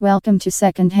Welcome to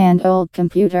Second-Hand Old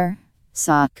Computer,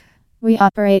 SOC. We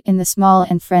operate in the small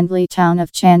and friendly town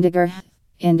of Chandigarh,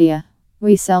 India.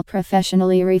 We sell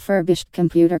professionally refurbished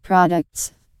computer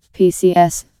products,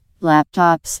 PCs,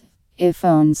 laptops,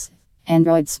 iPhones,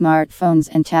 Android smartphones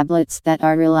and tablets that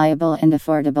are reliable and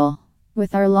affordable.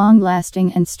 With our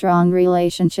long-lasting and strong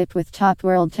relationship with top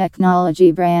world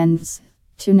technology brands,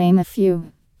 to name a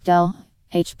few, Dell,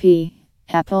 HP,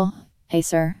 Apple,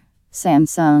 Acer,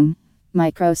 Samsung,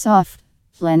 Microsoft,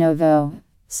 Lenovo,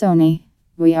 Sony,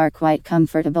 we are quite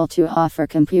comfortable to offer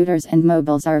computers and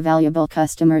mobiles our valuable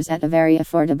customers at a very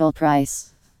affordable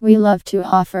price. We love to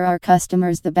offer our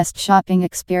customers the best shopping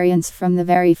experience from the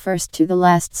very first to the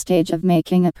last stage of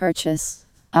making a purchase.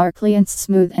 Our clients'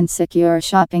 smooth and secure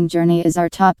shopping journey is our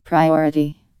top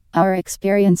priority. Our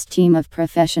experienced team of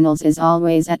professionals is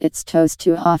always at its toes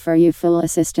to offer you full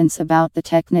assistance about the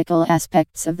technical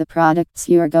aspects of the products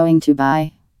you are going to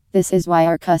buy. This is why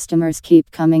our customers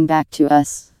keep coming back to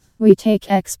us. We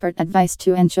take expert advice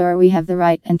to ensure we have the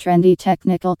right and trendy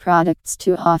technical products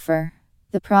to offer.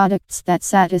 The products that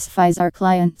satisfies our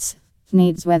clients'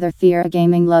 needs, whether they're a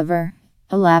gaming lover,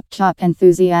 a laptop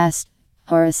enthusiast,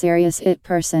 or a serious IT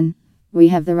person, we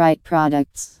have the right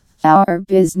products. Our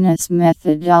business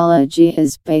methodology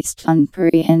is based on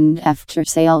pre- and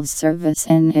after-sales service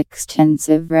and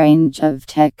extensive range of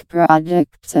tech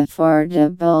products,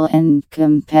 affordable and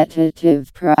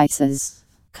competitive prices.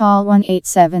 Call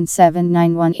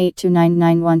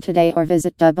 1-877-918-2991 today or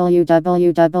visit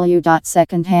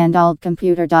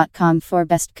www.secondhandoldcomputer.com for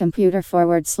best computer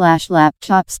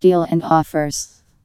 /laptop deal and offers.